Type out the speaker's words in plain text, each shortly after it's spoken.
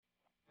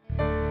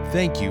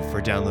Thank you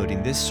for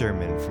downloading this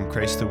sermon from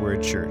Christ the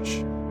Word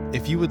Church.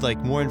 If you would like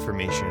more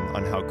information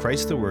on how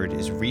Christ the Word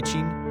is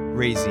reaching,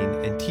 raising,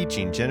 and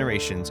teaching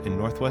generations in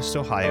Northwest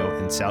Ohio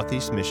and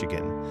Southeast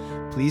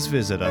Michigan, please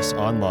visit us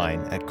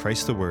online at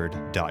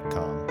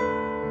christtheword.com.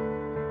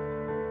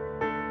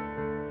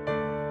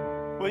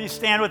 Will you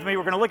stand with me?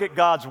 We're going to look at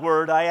God's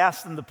Word. I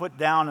asked them to put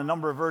down a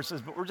number of verses,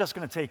 but we're just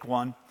going to take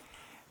one.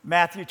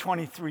 Matthew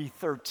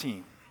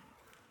 23:13.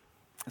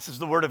 This is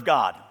the Word of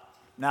God.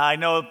 Now, I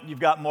know you've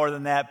got more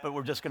than that, but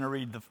we're just going to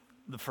read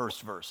the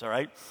first verse, all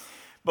right?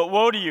 But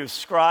woe to you,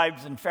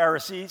 scribes and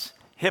Pharisees,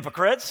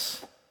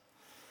 hypocrites,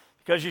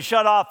 because you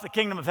shut off the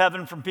kingdom of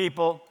heaven from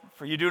people,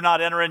 for you do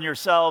not enter in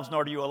yourselves,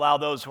 nor do you allow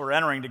those who are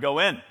entering to go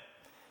in.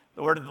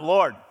 The word of the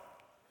Lord.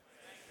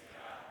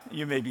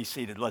 You may be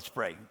seated. Let's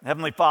pray.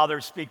 Heavenly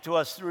Father, speak to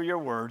us through your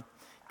word.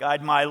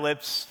 Guide my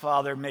lips,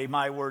 Father. May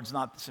my words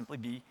not simply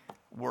be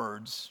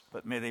words,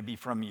 but may they be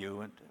from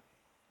you. And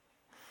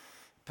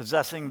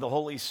possessing the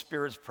Holy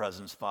Spirit's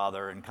presence,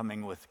 Father, and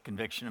coming with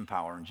conviction and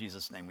power. In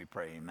Jesus' name we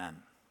pray, amen.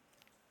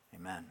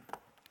 Amen.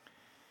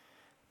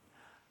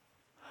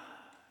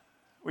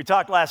 We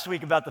talked last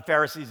week about the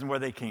Pharisees and where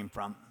they came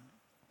from.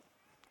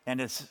 And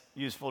it's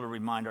useful to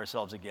remind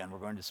ourselves again. We're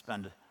going to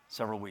spend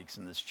several weeks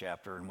in this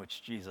chapter in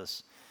which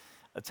Jesus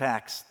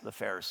attacks the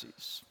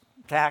Pharisees.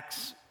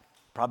 Attacks,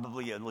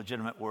 probably a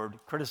legitimate word.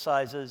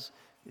 Criticizes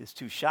is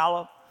too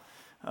shallow.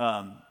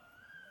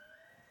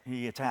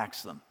 He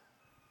attacks them.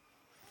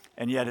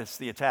 And yet it's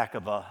the attack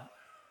of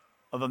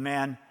a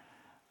man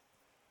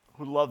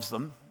who loves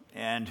them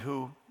and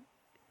who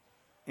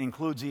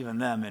includes even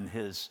them in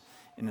his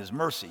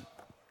mercy.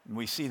 And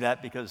we see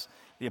that because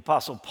the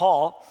Apostle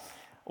Paul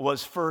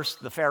was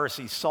first the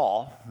Pharisee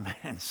Saul,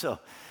 and so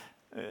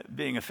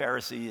being a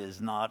Pharisee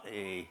is not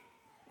a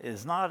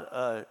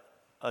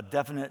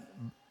definite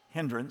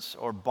hindrance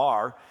or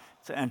bar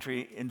to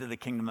entry into the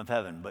kingdom of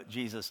heaven. But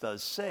Jesus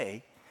does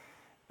say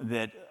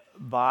that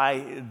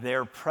by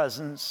their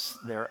presence,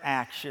 their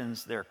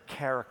actions, their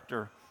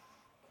character,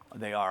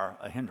 they are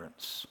a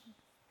hindrance.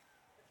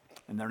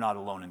 And they're not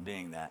alone in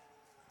being that.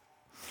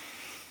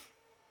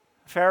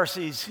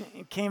 Pharisees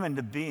came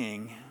into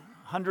being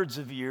hundreds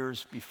of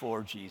years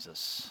before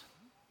Jesus.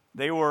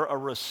 They were a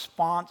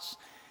response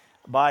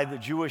by the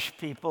Jewish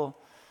people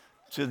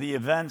to the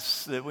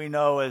events that we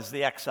know as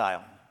the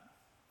exile.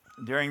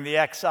 During the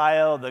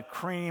exile, the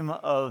cream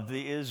of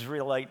the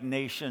Israelite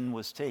nation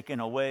was taken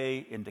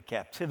away into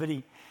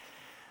captivity.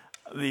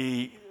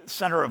 The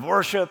center of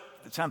worship,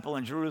 the temple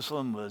in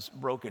Jerusalem, was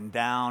broken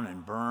down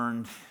and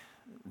burned.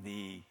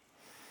 The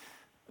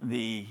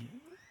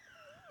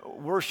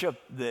worship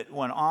that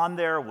went on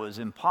there was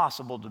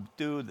impossible to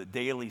do. The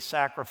daily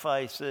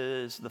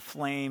sacrifices, the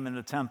flame in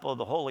the temple,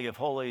 the Holy of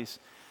Holies,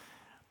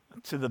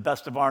 to the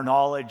best of our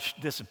knowledge,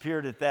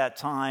 disappeared at that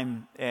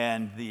time,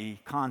 and the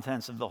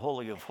contents of the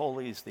Holy of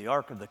Holies, the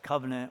Ark of the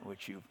Covenant,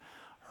 which you've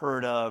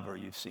heard of or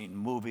you've seen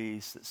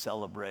movies that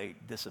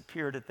celebrate,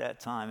 disappeared at that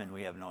time, and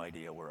we have no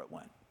idea where it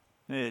went.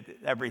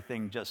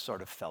 Everything just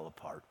sort of fell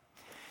apart.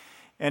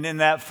 And in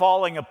that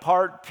falling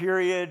apart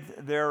period,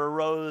 there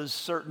arose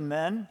certain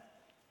men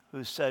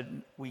who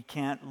said, we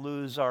can't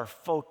lose our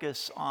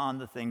focus on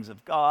the things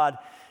of God.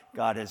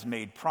 God has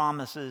made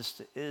promises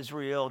to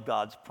Israel.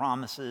 God's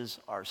promises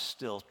are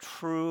still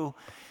true.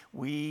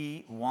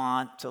 We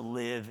want to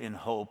live in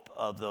hope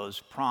of those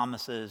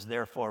promises.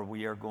 Therefore,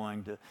 we are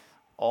going to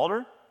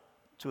alter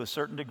to a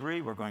certain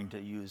degree. We're going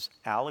to use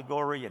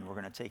allegory, and we're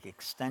going to take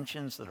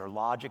extensions that are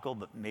logical,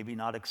 but maybe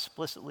not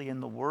explicitly in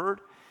the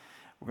Word.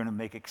 We're going to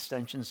make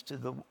extensions to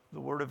the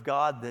Word of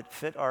God that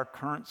fit our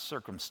current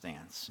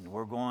circumstance. And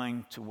we're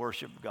going to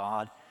worship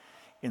God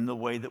in the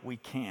way that we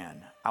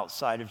can,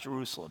 outside of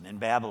Jerusalem, in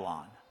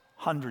Babylon,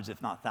 hundreds,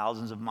 if not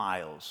thousands of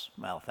miles,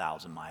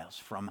 1,000 miles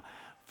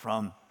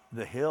from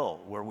the hill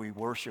where we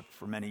worshiped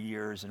for many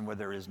years and where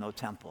there is no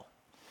temple.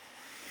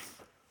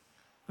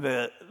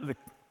 The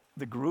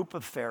group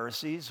of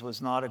Pharisees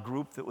was not a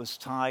group that was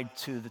tied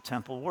to the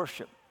temple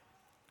worship.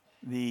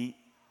 The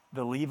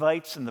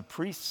Levites and the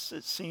priests,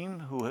 it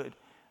seemed, who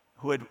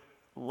had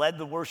led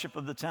the worship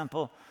of the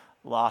temple,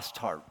 lost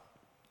heart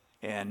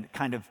and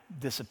kind of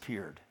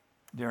disappeared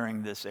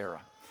during this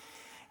era.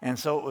 And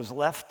so it was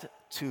left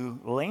to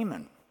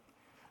laymen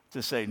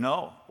to say,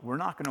 no, we're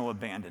not going to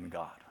abandon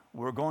God.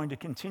 We're going to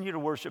continue to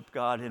worship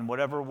God in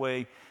whatever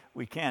way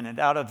we can. And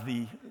out of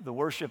the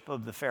worship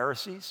of the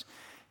Pharisees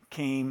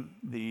came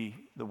the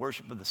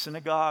worship of the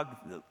synagogue,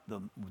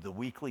 the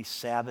weekly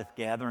Sabbath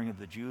gathering of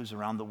the Jews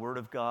around the Word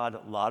of God,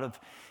 a lot of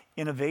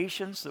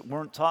innovations that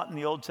weren't taught in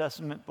the Old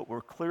Testament but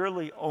were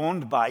clearly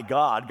owned by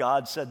God.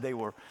 God said they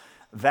were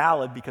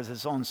valid because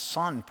his own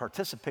son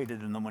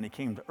participated in them when he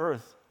came to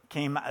earth,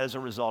 came as a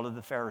result of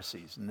the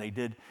Pharisees. And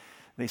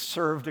they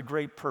served a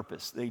great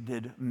purpose. They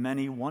did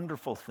many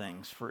wonderful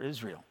things for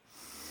Israel.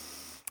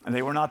 And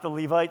they were not the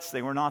Levites,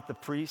 they were not the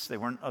priests, they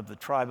weren't of the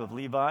tribe of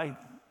Levi.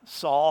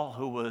 Saul,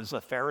 who was a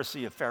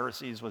Pharisee of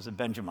Pharisees, was a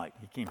Benjamite.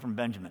 He came from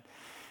Benjamin.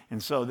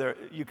 And so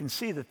you can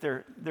see that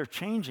they're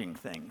changing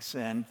things,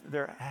 and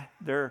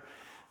they're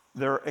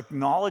They're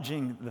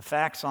acknowledging the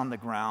facts on the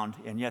ground,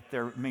 and yet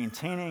they're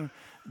maintaining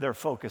their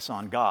focus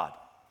on God.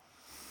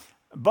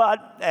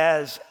 But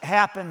as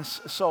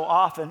happens so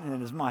often,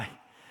 and as my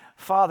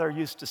father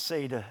used to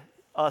say to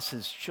us,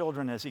 his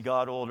children, as he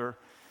got older,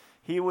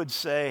 he would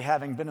say,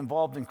 having been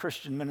involved in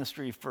Christian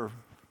ministry for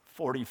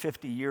 40,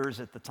 50 years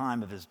at the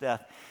time of his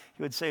death,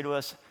 he would say to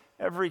us,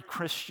 every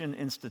Christian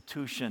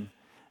institution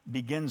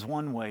begins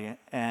one way,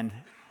 and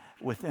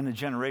within a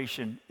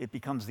generation, it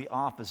becomes the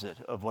opposite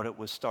of what it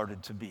was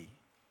started to be.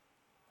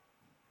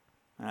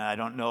 And I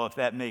don't know if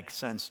that makes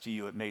sense to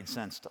you. It made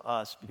sense to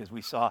us because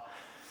we saw,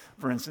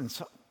 for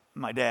instance,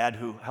 my dad,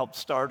 who helped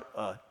start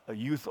a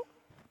youth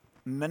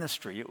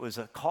ministry. It was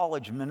a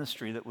college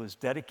ministry that was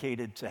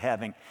dedicated to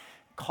having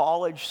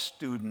college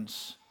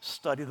students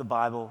study the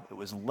Bible. It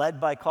was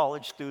led by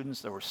college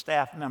students. There were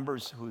staff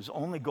members whose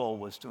only goal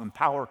was to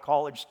empower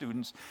college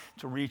students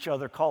to reach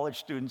other college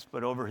students.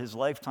 But over his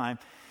lifetime,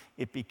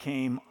 it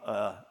became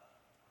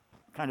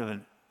kind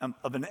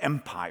of an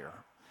empire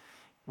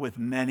with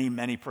many,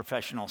 many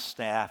professional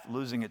staff,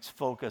 losing its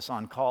focus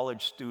on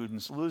college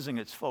students, losing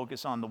its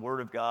focus on the Word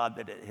of God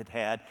that it had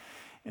had.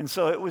 And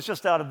so it was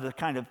just out of the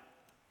kind of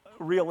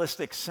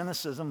realistic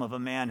cynicism of a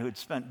man who had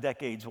spent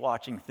decades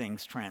watching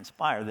things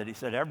transpire that he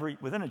said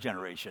within a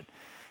generation,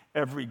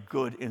 every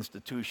good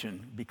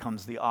institution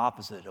becomes the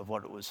opposite of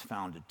what it was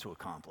founded to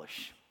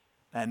accomplish.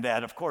 And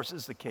that, of course,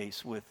 is the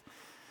case with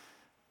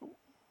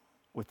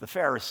the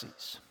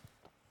Pharisees.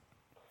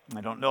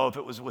 I don't know if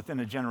it was within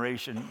a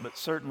generation, but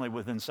certainly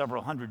within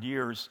several hundred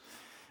years,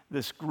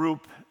 this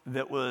group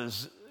that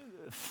was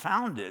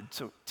founded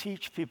to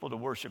teach people to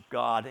worship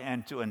God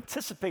and to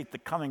anticipate the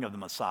coming of the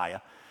Messiah,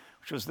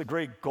 which was the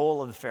great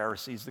goal of the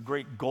Pharisees, the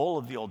great goal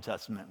of the Old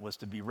Testament was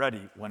to be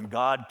ready when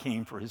God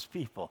came for his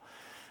people.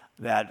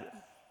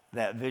 That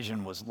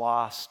vision was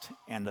lost,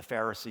 and the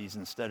Pharisees,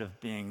 instead of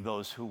being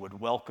those who would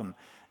welcome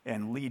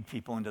and lead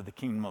people into the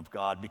kingdom of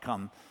God,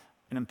 become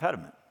an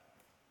impediment.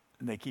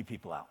 And they keep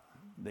people out.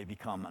 They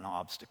become an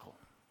obstacle.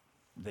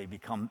 They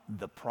become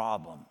the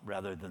problem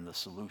rather than the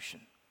solution.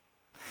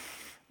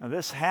 Now,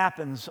 this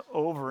happens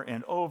over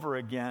and over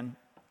again.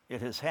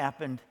 It has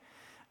happened.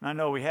 And I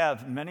know we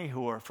have many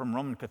who are from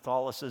Roman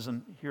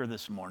Catholicism here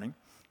this morning.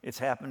 It's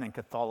happened in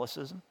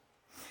Catholicism.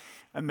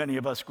 And many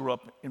of us grew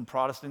up in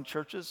Protestant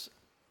churches.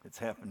 It's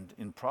happened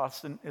in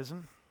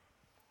Protestantism.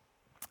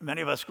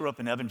 Many of us grew up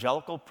in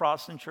evangelical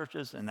Protestant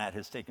churches, and that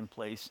has taken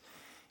place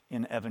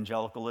in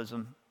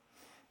evangelicalism.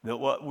 That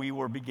what we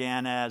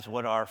began as,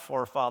 what our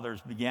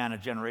forefathers began a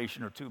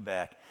generation or two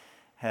back,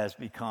 has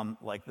become,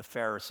 like the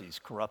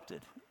Pharisees,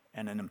 corrupted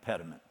and an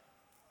impediment.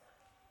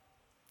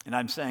 And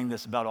I'm saying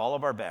this about all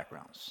of our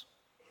backgrounds.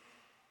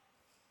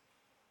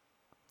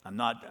 I'm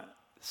not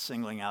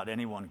singling out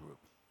any one group.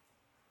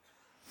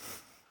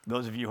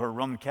 Those of you who are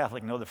Roman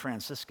Catholic know the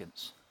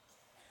Franciscans.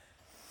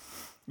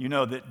 You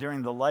know that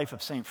during the life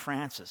of St.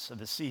 Francis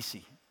of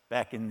Assisi,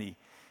 back in the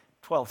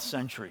 12th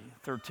century,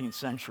 13th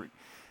century,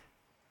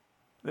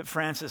 that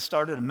Francis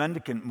started a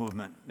mendicant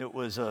movement. It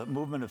was a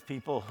movement of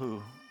people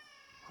who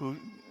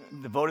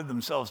devoted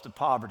themselves to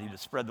poverty to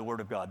spread the word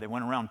of God. They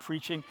went around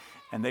preaching,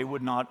 and they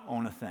would not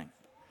own a thing.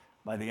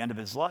 By the end of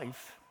his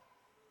life,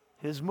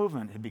 his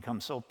movement had become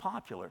so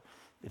popular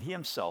that he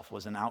himself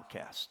was an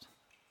outcast.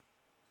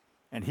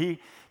 And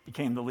he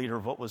became the leader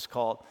of what was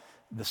called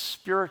the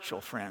spiritual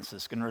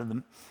Franciscan,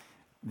 or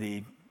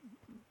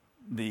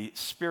the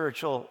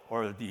spiritual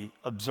or the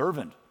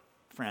observant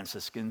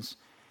Franciscans.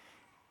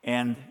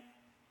 And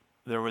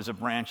there was a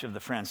branch of the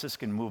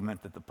Franciscan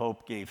movement that the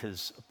Pope gave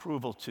his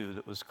approval to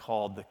that was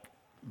called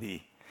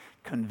the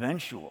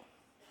conventual.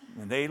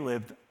 And they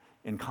lived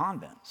in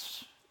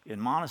convents, in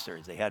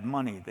monasteries. They had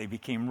money. They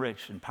became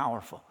rich and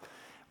powerful.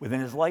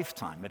 Within his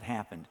lifetime, it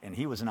happened, and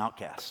he was an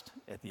outcast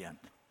at the end.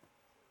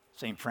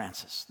 St.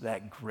 Francis,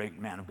 that great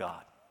man of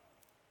God.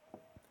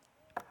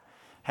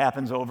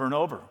 Happens over and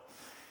over.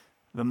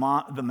 The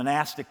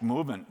monastic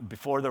movement,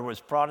 before there was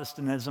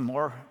Protestantism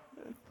or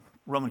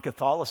Roman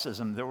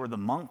Catholicism, there were the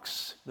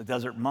monks, the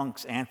desert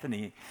monks,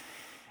 Anthony.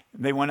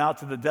 They went out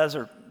to the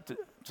desert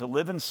to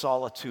live in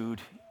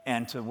solitude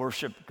and to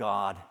worship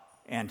God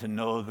and to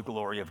know the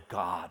glory of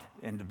God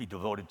and to be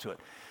devoted to it.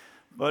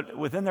 But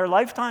within their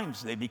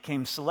lifetimes, they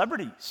became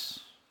celebrities.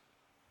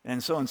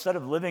 And so instead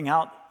of living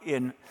out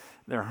in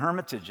their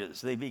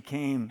hermitages, they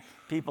became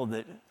people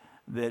that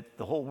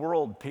the whole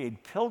world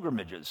paid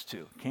pilgrimages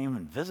to, came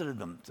and visited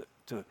them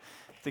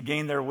to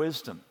gain their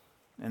wisdom.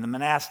 And the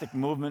monastic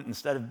movement,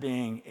 instead of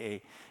being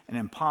an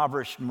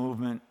impoverished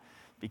movement,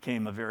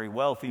 became a very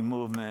wealthy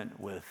movement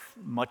with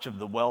much of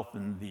the wealth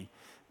in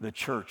the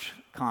church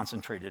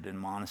concentrated in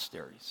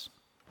monasteries.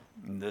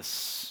 And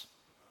this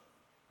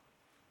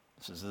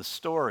is the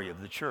story of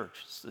the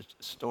church. It's the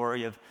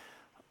story of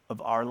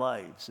our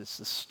lives. It's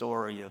the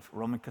story of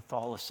Roman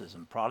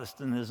Catholicism.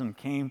 Protestantism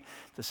came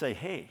to say,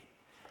 hey,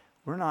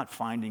 we're not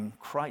finding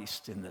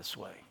Christ in this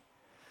way.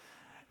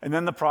 And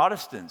then the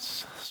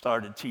Protestants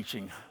started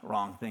teaching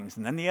wrong things.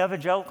 And then the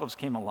evangelicals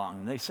came along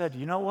and they said,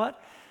 you know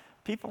what?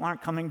 People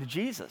aren't coming to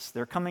Jesus.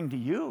 They're coming to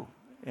you.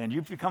 and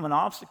you've become an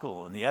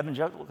obstacle. And the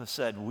evangelicals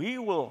said, we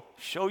will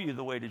show you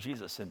the way to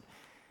Jesus. And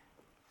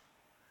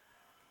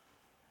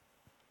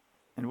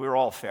we're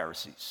all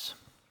Pharisees,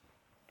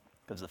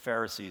 because the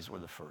Pharisees were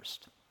the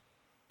first.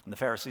 And the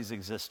Pharisees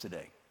exist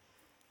today,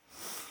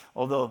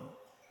 although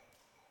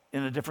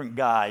in a different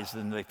guise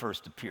than they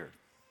first appeared.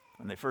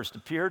 When they first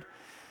appeared,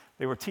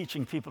 they were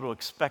teaching people to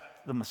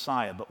expect the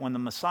Messiah. But when the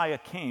Messiah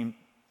came,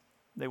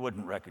 they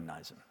wouldn't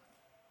recognize him.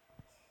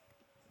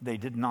 They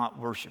did not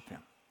worship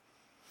him.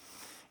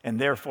 And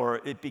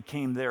therefore, it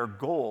became their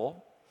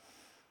goal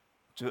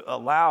to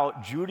allow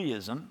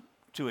Judaism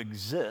to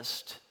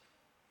exist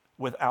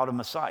without a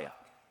Messiah,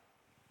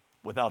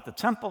 without the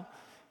temple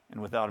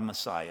and without a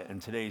Messiah.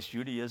 And today's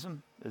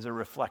Judaism is a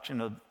reflection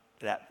of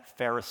that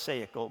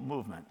Pharisaical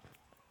movement.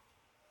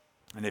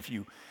 And if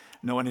you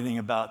know anything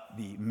about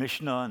the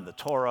Mishnah and the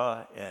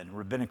Torah and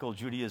rabbinical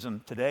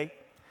Judaism today,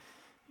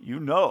 you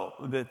know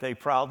that they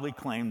proudly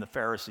claim the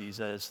Pharisees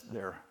as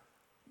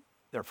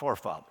their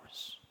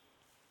forefathers.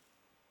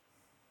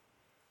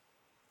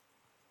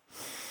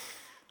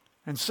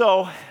 And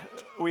so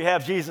we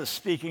have Jesus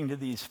speaking to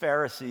these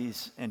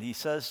Pharisees, and he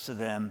says to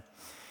them,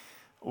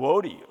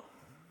 woe to you,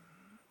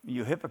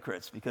 you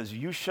hypocrites, because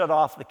you shut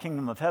off the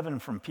kingdom of heaven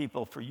from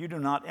people, for you do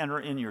not enter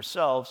in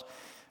yourselves,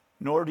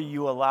 nor do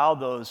you allow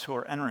those who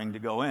are entering to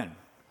go in.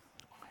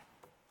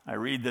 I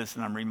read this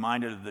and I'm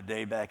reminded of the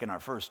day back in our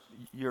first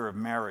year of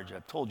marriage.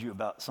 I've told you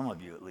about, some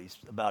of you at least,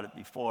 about it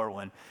before,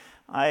 when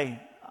I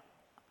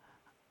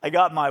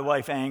got my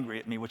wife angry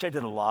at me, which I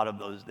did a lot of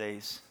those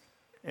days.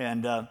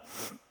 And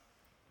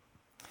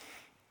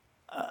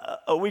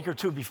a week or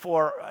two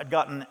before, I'd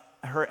gotten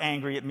her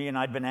angry at me, and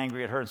I'd been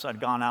angry at her, and so I'd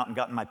gone out and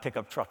gotten my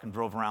pickup truck and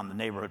drove around the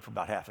neighborhood for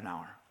about half an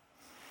hour.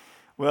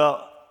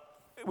 Well,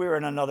 we were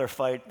in another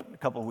fight a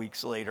couple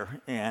weeks later,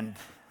 and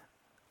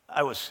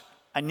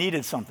I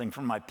needed something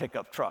from my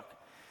pickup truck.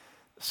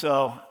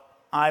 So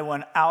I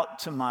went out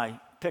to my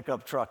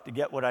pickup truck to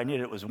get what I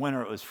needed. It was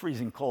winter, it was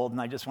freezing cold,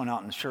 and I just went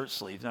out in shirt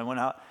sleeves. And I went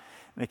out,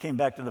 and I came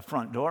back to the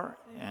front door,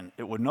 and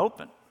it wouldn't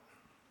open.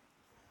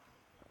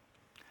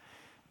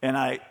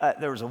 And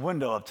there was a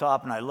window up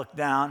top, and I looked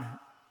down,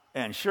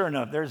 and sure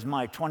enough, there's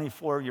my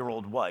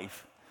 24-year-old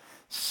wife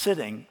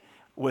sitting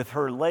with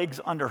her legs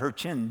under her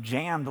chin,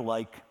 jammed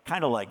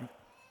kind of like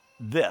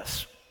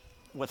this,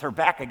 with her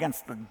back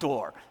against the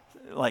door,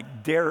 like,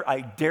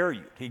 I dare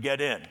you to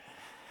get in.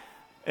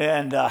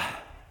 And,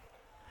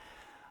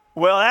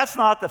 well, that's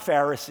not the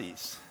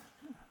Pharisees.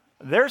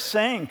 They're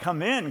saying,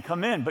 come in,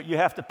 but you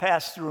have to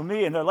pass through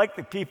me. And they're like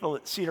the people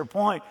at Cedar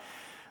Point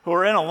who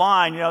are in a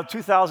line,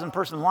 2,000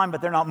 person line,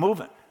 but they're not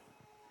moving.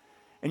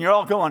 And you're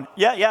all going,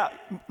 yeah,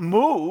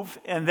 move.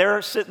 And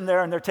they're sitting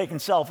there and they're taking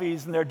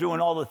selfies and they're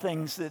doing all the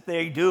things that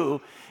they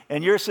do.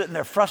 And you're sitting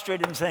there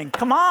frustrated and saying,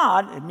 come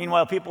on. And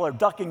meanwhile, people are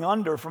ducking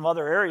under from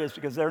other areas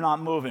because they're not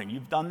moving.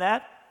 You've done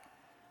that?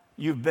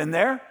 You've been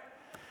there?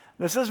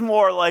 This is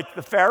more like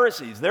the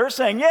Pharisees. They're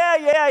saying,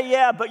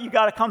 yeah, but you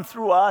got to come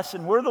through us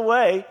and we're the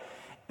way.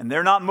 And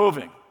they're not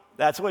moving.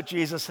 That's what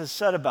Jesus has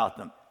said about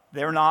them.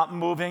 They're not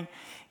moving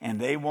and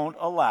they won't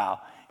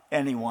allow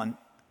anyone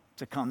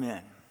to come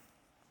in.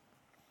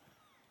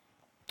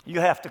 You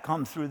have to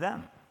come through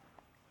them.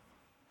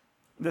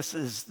 This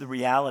is the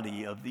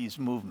reality of these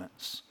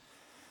movements.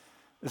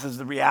 This is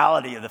the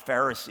reality of the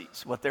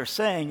Pharisees. What they're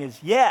saying is,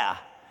 yeah,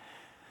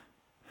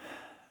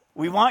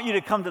 we want you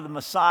to come to the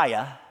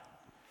Messiah,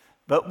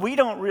 but we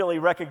don't really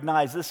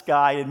recognize this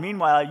guy, and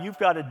meanwhile, you've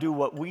got to do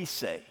what we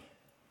say.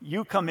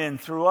 You come in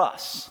through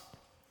us.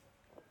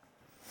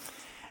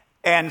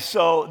 And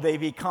so they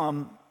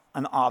become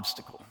an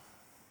obstacle.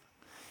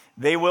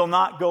 They will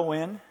not go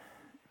in,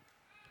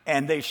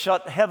 and they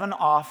shut heaven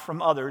off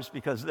from others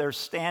because they're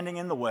standing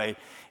in the way,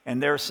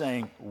 and they're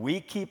saying,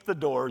 we keep the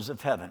doors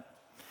of heaven.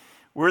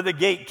 We're the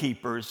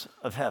gatekeepers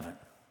of heaven.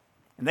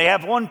 And they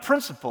have one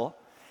principle,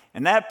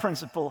 and that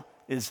principle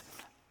is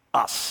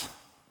us,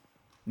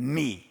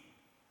 me.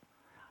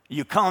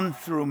 You come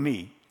through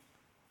me.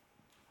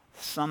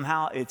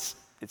 Somehow, it's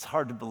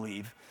hard to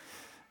believe.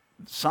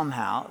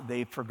 Somehow,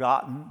 they've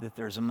forgotten that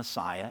there's a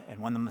Messiah, and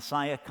when the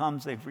Messiah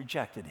comes, they've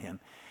rejected him.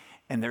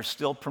 And they're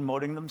still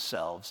promoting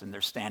themselves, and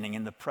they're standing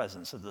in the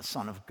presence of the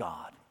Son of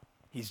God.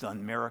 He's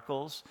done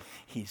miracles.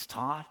 He's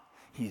taught.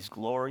 He's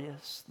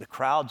glorious. The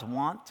crowds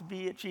want to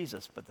be at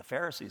Jesus, but the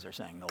Pharisees are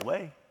saying, no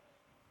way,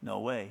 no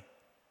way.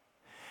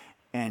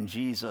 And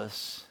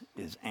Jesus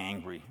is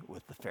angry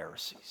with the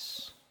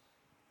Pharisees.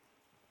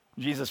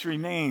 Jesus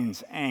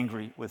remains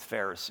angry with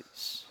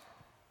Pharisees.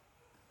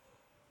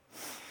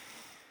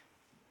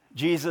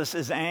 Jesus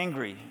is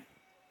angry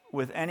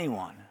with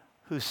anyone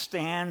who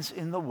stands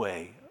in the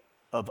way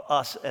of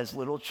us as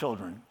little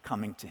children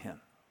coming to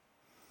him.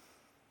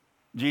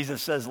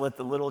 Jesus says, let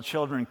the little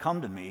children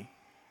come to me.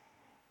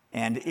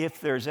 And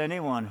if there's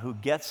anyone who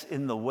gets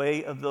in the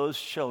way of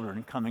those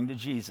children coming to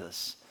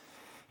Jesus,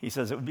 he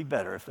says it would be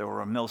better if there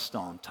were a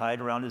millstone tied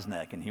around his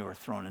neck and he were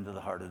thrown into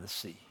the heart of the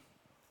sea.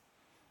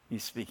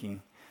 He's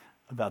speaking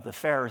about the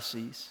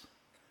Pharisees.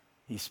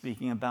 He's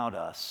speaking about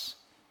us.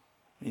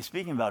 He's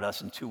speaking about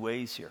us in two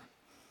ways here.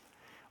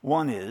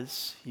 One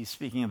is, he's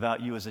speaking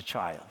about you as a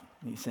child.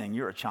 He's saying,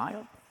 you're a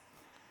child,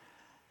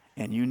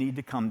 and you need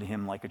to come to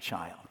him like a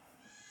child.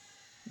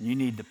 You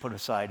need to put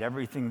aside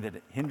everything that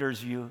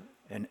hinders you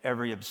and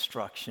every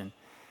obstruction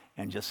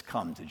and just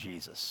come to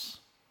Jesus.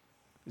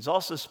 He's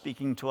also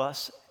speaking to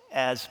us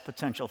as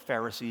potential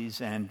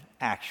Pharisees and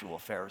actual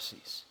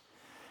Pharisees,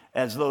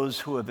 as those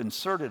who have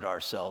inserted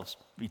ourselves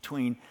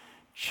between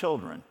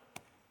children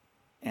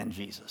and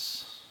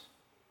Jesus.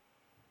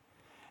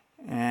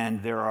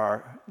 And there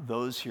are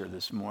those here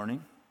this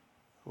morning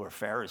who are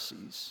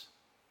Pharisees,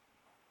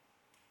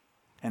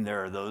 and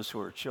there are those who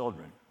are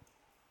children.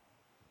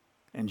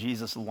 And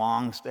Jesus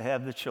longs to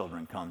have the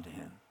children come to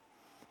him,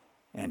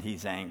 and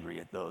he's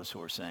angry at those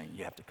who are saying,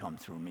 you have to come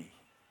through me.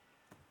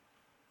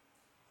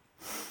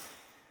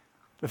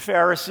 The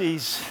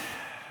Pharisees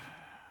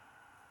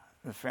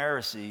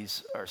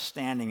are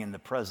standing in the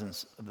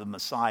presence of the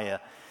Messiah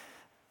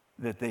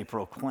that they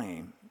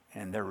proclaim,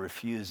 and they're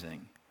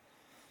refusing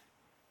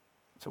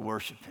to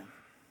worship him.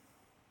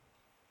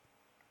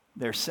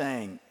 They're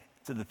saying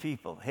to the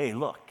people, hey,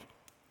 look,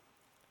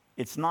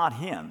 it's not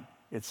him,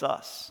 it's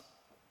us.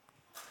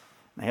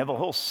 And they have a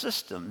whole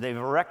system they've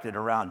erected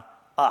around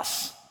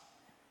us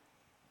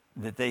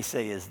that they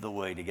say is the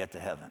way to get to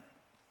heaven.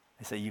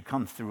 They say, you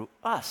come through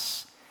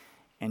us,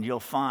 and you'll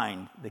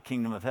find the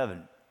kingdom of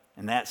heaven.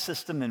 And that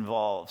system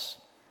involves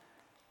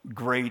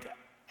great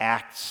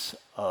acts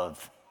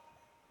of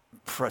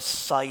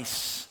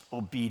precise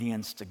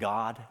obedience to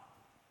God,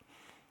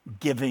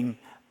 giving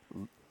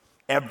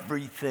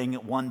everything,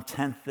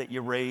 1/10 that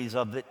you raise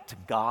of it to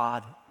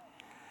God,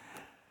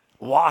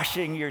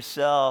 washing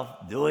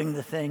yourself, doing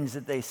the things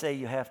that they say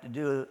you have to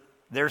do.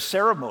 They're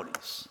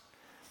ceremonies.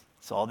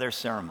 It's all their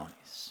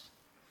ceremonies.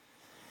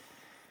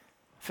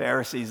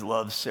 Pharisees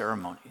love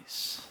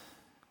ceremonies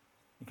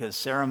because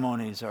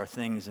ceremonies are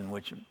things in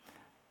which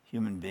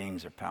human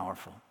beings are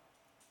powerful.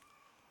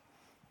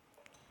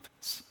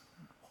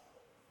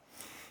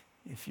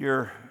 If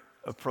your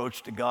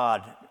approach to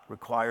God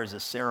requires a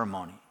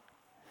ceremony,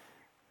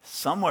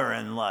 somewhere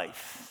in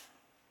life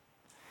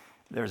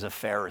there's a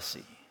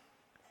Pharisee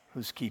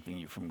who's keeping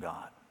you from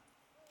God.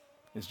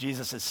 Because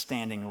Jesus is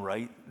standing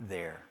right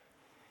there,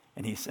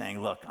 and he's saying,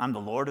 look, I'm the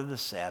Lord of the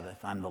Sabbath,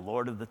 I'm the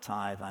Lord of the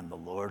tithe, I'm the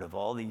Lord of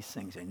all these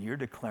things, and you're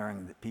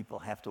declaring that people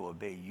have to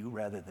obey you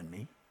rather than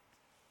me?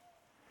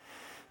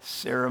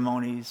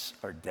 Ceremonies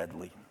are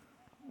deadly.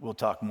 We'll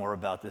talk more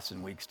about this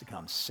in weeks to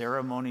come.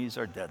 Ceremonies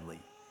are deadly.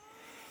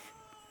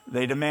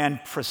 They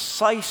demand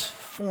precise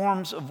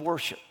forms of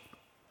worship.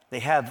 They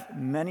have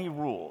many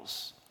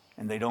rules,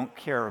 and they don't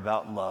care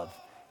about love,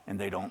 and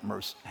they don't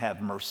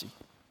have mercy.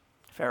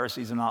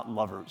 Pharisees are not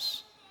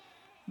lovers.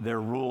 They're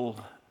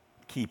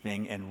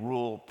rule-keeping and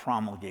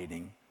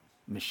rule-promulgating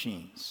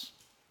machines.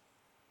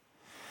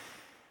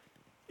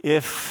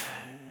 If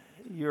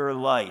your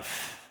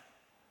life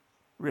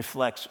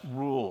reflects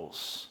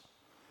rules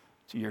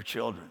to your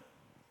children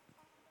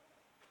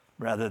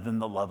rather than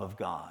the love of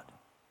God,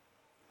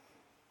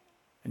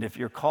 and if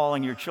you're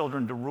calling your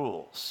children to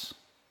rules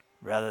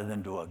rather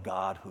than to a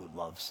God who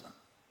loves them,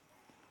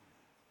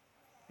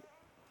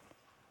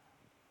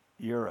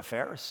 you're a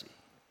Pharisee.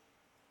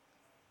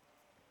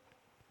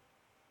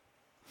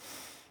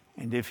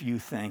 And if you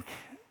think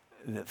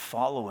that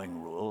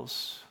following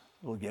rules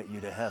will get you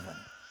to heaven,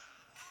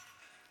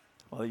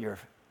 well, you're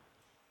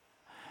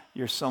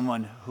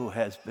someone who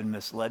has been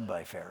misled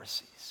by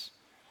Pharisees,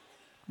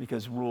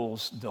 because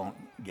rules don't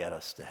get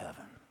us to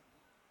heaven.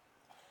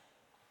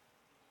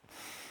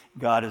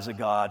 God is a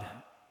God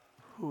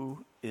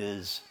who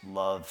is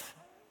love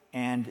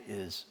and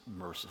is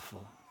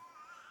merciful.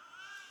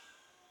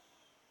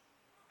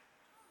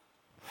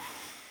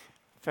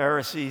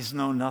 Pharisees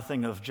know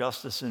nothing of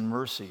justice and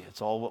mercy.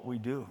 It's all what we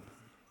do.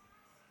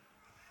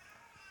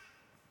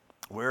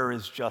 Where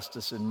is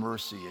justice and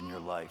mercy in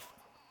your life?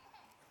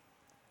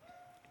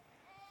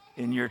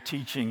 In your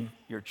teaching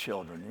your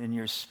children, in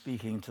your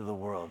speaking to the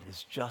world,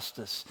 is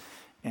justice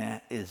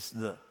and is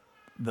the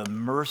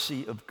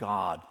mercy of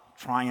God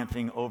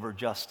triumphing over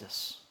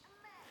justice?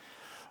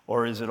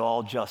 Or is it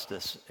all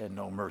justice and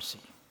no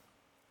mercy?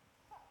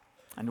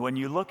 And when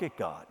you look at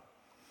God,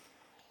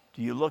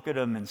 do you look at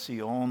him and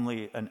see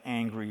only an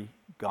angry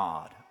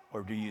God,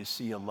 or do you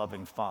see a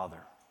loving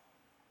Father?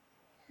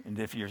 And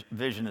if your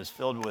vision is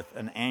filled with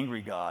an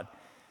angry God,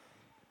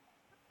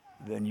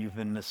 then you've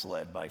been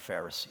misled by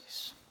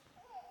Pharisees.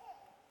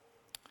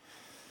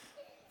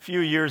 A few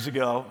years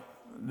ago,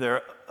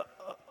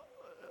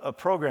 a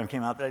program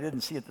came out that I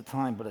didn't see at the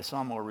time, but I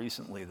saw more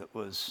recently, that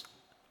was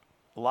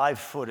live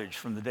footage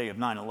from the day of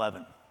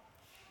 9/11.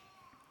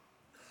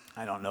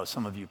 I don't know,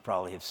 some of you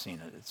probably have seen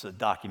it. It's a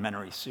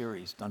documentary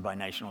series done by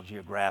National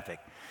Geographic,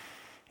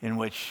 in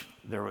which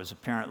there was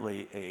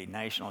apparently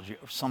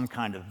some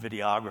kind of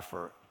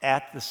videographer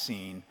at the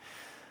scene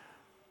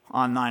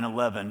on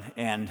 9/11,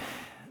 and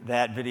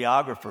that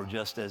videographer,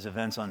 just as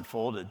events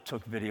unfolded,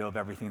 took video of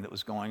everything that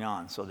was going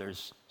on. So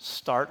there's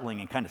startling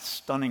and kind of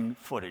stunning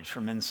footage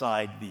from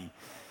inside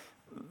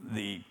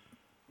the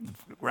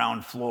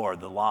ground floor,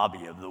 the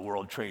lobby of the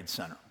World Trade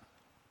Center.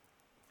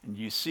 and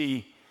you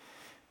see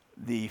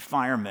the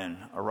firemen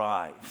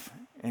arrive,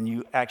 and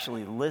you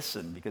actually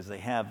listen because they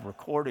have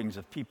recordings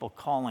of people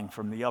calling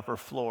from the upper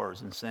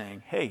floors and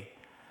saying, hey,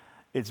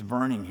 it's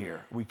burning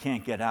here. We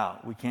can't get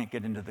out. We can't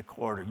get into the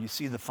corridor. You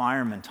see the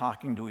firemen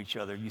talking to each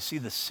other. You see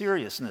the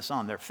seriousness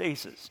on their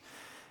faces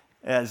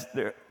as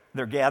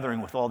they're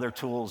gathering with all their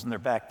tools and their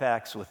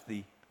backpacks with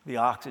the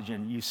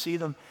oxygen. You see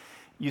them.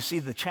 You see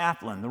the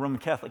chaplain, the Roman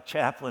Catholic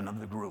chaplain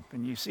of the group,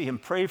 and you see him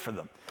pray for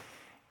them.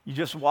 You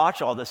just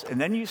watch all this, and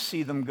then you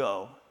see them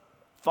go.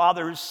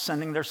 Fathers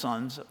sending their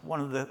sons. One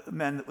of the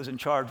men that was in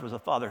charge was a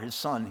father. His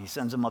son, he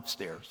sends them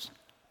upstairs.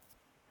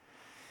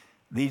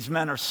 These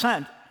men are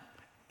sent,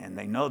 and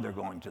they know they're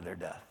going to their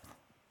death.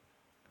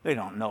 They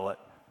don't know it,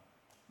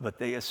 but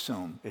they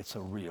assume it's a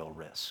real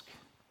risk.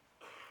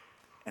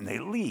 And they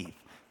leave.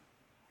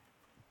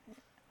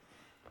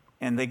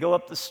 And they go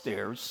up the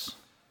stairs.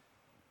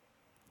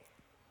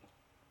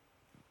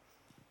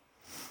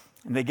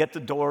 And they get the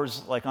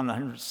doors, like on the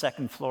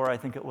 102nd floor, I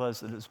think it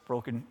was, that is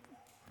broken.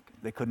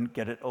 They couldn't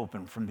get it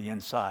open from the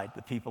inside.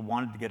 The people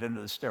wanted to get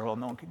into the stairwell.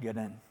 No one could get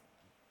in.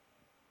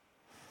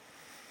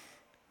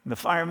 The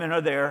firemen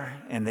are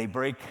there, and they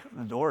break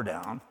the door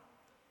down.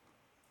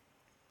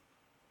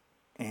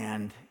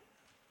 And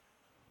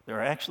there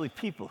are actually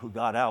people who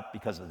got out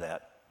because of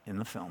that in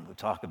the film who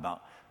talk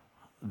about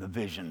the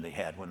vision they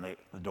had when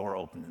the door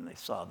opened and they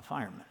saw the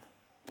firemen.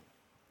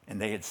 And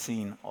they had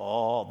seen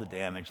all the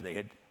damage.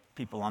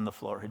 People on the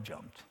floor had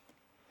jumped.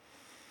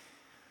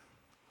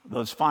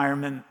 Those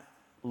firemen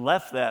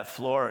left that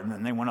floor, and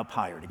then they went up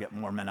higher to get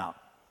more men out.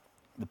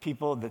 The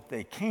people that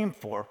they came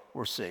for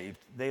were saved.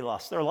 They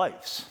lost their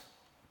lives.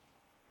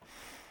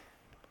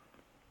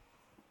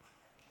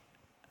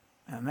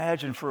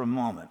 Imagine for a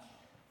moment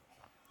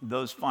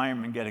those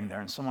firemen getting there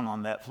and someone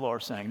on that floor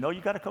saying, no,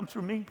 you got to come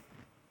through me.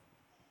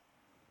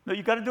 No,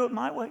 you got to do it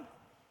my way.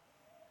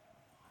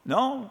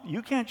 No,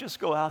 you can't just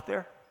go out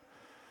there.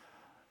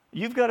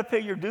 You've got to pay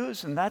your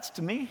dues, and that's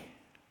to me.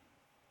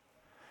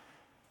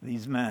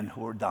 These men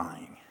who are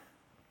dying.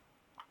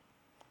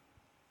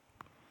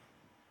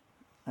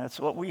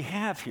 That's what we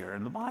have here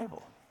in the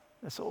Bible.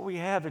 That's what we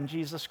have in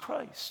Jesus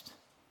Christ,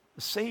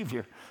 the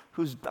Savior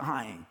who's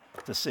dying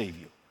to save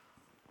you.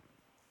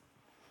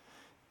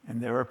 And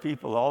there are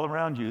people all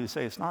around you who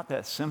say, it's not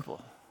that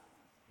simple.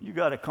 You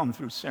got to come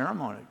through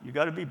ceremony. You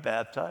got to be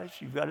baptized.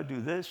 You've got to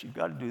do this. You've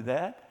got to do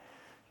that.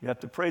 You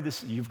have to pray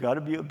this. You've got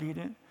to be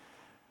obedient.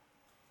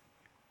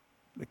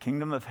 The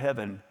kingdom of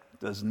heaven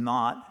does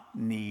not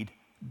need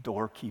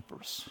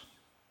doorkeepers.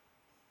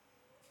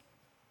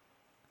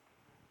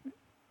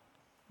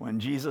 When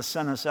Jesus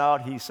sent us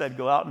out, he said,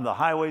 go out in the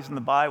highways and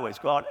the byways.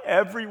 Go out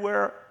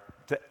everywhere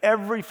to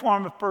every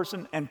form of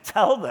person and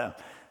tell them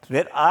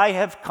that I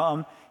have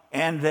come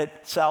and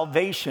that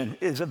salvation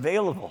is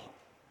available.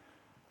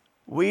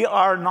 We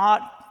are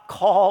not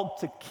called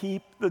to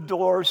keep the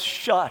doors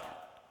shut.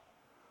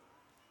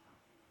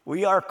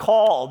 We are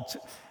called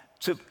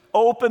to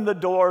open the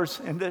doors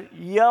and to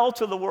yell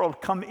to the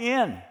world, come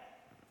in.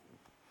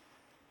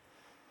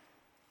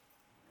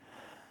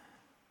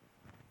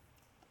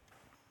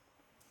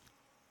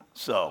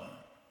 So,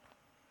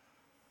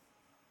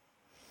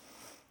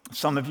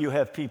 some of you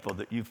have people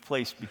that you've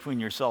placed between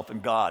yourself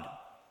and God.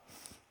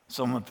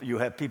 Some of you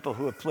have people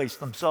who have placed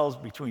themselves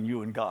between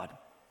you and God.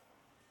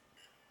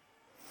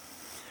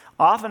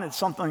 Often it's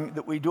something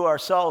that we do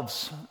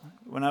ourselves.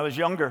 When I was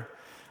younger,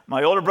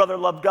 my older brother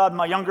loved God,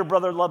 my younger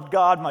brother loved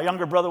God. My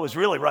younger brother was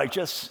really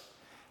righteous.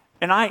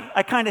 And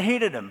I kind of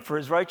hated him for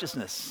his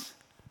righteousness.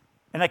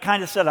 And I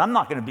kind of said, I'm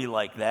not going to be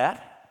like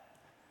that.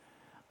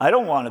 I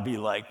don't want to be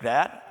like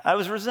that. I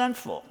was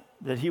resentful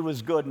that he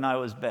was good and I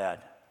was bad.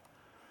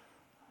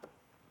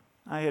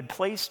 I had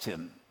placed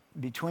him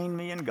between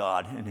me and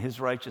God and his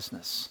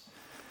righteousness.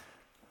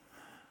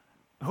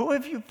 Who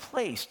have you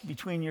placed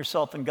between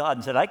yourself and God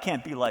and said, I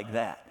can't be like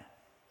that?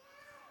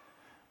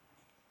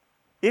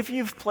 If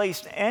you've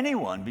placed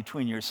anyone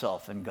between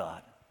yourself and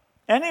God,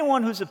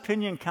 anyone whose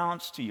opinion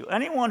counts to you,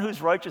 anyone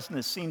whose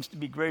righteousness seems to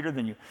be greater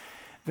than you,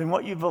 then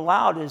what you've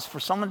allowed is for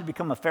someone to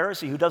become a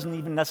Pharisee who doesn't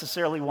even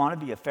necessarily want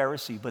to be a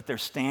Pharisee, but they're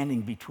standing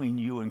between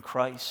you and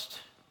Christ.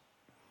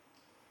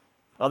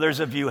 Others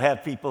of you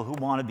have people who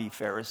want to be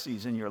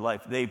Pharisees in your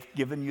life. They've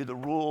given you the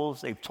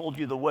rules. They've told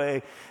you the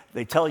way.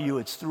 They tell you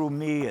it's through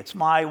me. It's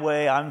my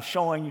way. I'm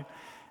showing you.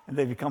 And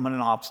they become an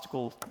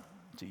obstacle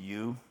to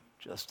you,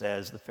 just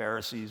as the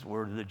Pharisees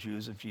were to the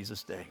Jews of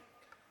Jesus' day.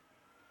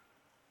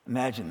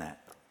 Imagine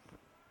that.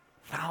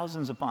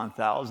 Thousands upon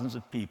thousands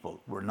of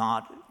people were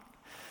not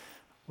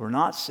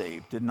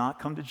saved, did not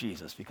come to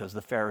Jesus because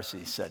the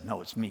Pharisees said,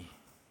 no, it's me.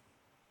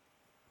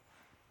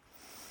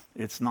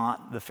 It's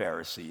not the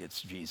Pharisee,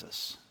 it's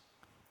Jesus.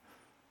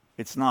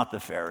 It's not the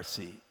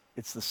Pharisee,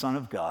 it's the Son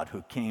of God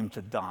who came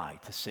to die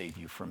to save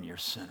you from your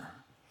sinner.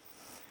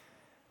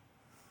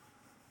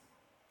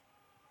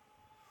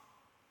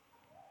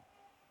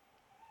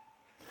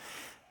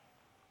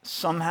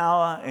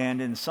 Somehow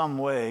and in some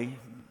way,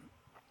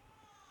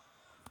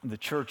 the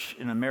church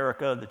in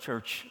America, the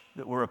church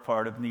that we're a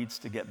part of, needs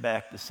to get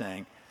back to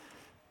saying,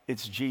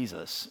 It's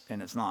Jesus,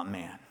 and it's not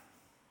man.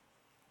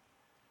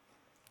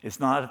 It's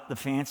not the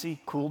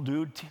fancy, cool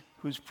dude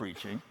who's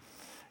preaching.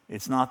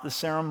 It's not the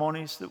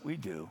ceremonies that we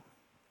do.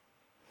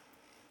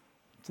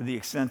 To the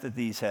extent that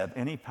these have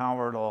any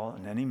power at all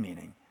and any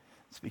meaning,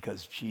 it's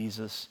because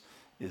Jesus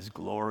is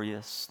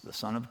glorious, the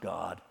Son of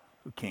God,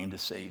 who came to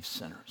save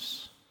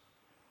sinners.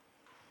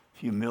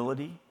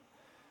 Humility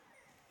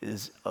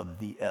is of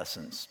the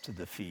essence to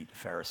defeat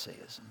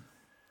Pharisaism.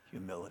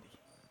 Humility.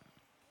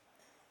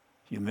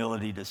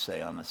 Humility to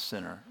say, I'm a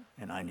sinner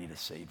and I need a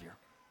Savior.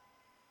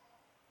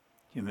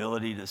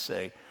 Humility to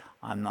say,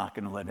 I'm not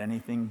going to let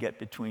anything get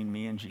between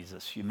me and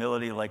Jesus.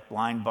 Humility like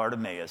blind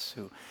Bartimaeus,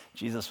 who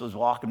Jesus was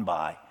walking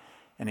by,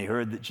 and he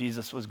heard that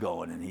Jesus was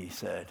going, and he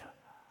said,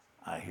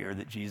 I hear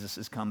that Jesus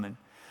is coming.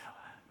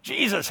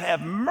 Jesus,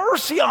 have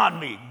mercy on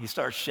me. He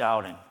starts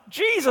shouting,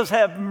 Jesus,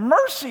 have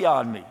mercy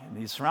on me. And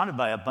he's surrounded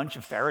by a bunch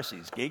of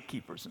Pharisees,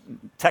 gatekeepers,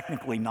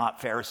 technically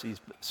not Pharisees,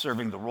 but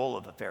serving the role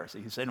of a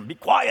Pharisee. He's saying, be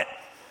quiet.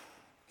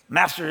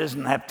 Master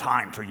doesn't have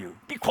time for you.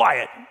 Be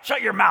quiet.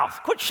 Shut your mouth.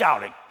 Quit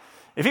shouting.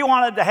 If he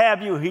wanted to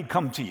have you, he'd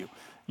come to you.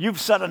 You've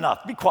said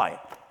enough. Be quiet.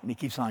 And he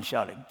keeps on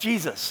shouting,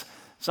 Jesus,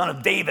 Son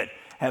of David,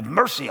 have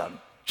mercy on me.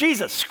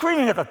 Jesus,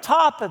 screaming at the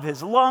top of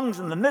his lungs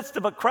in the midst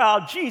of a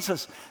crowd,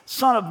 Jesus,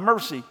 Son of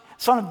mercy,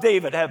 Son of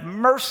David, have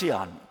mercy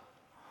on me.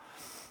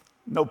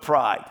 No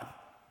pride,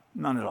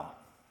 none at all.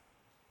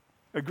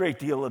 A great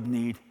deal of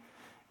need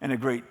and a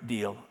great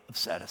deal of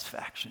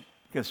satisfaction,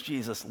 because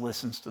Jesus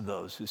listens to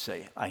those who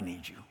say, I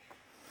need you.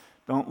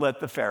 Don't let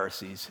the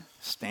Pharisees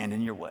stand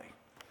in your way.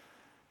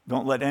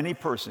 Don't let any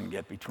person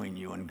get between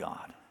you and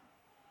God.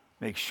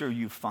 Make sure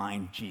you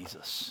find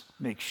Jesus.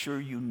 Make sure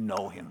you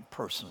know him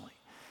personally.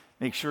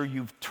 Make sure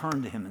you've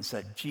turned to him and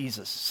said,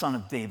 Jesus, Son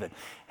of David,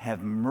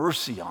 have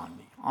mercy on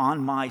me, on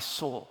my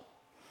soul.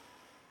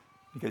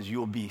 Because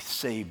you'll be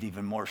saved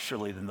even more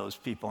surely than those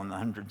people on the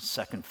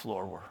 102nd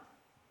floor were.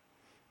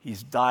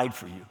 He's died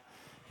for you.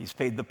 He's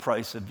paid the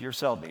price of your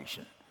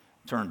salvation.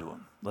 Turn to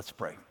him. Let's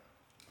pray.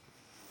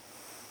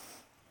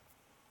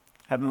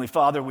 Heavenly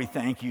Father, we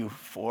thank you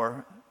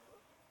for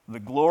the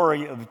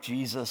glory of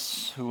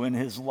Jesus, who in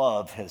his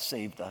love has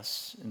saved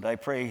us. And I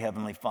pray,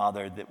 Heavenly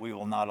Father, that we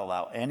will not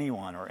allow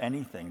anyone or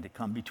anything to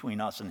come between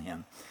us and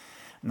him.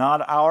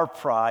 Not our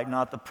pride,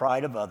 not the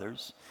pride of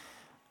others,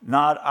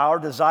 not our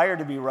desire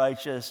to be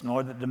righteous,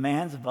 nor the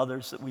demands of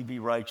others that we be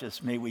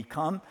righteous. May we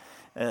come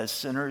as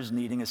sinners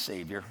needing a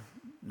Savior.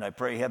 And I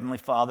pray, Heavenly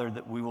Father,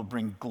 that we will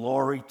bring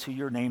glory to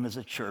your name as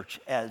a church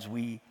as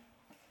we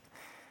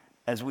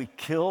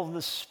kill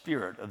the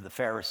spirit of the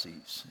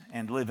Pharisees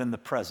and live in the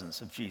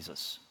presence of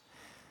Jesus,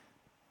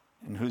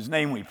 in whose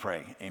name we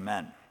pray.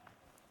 Amen.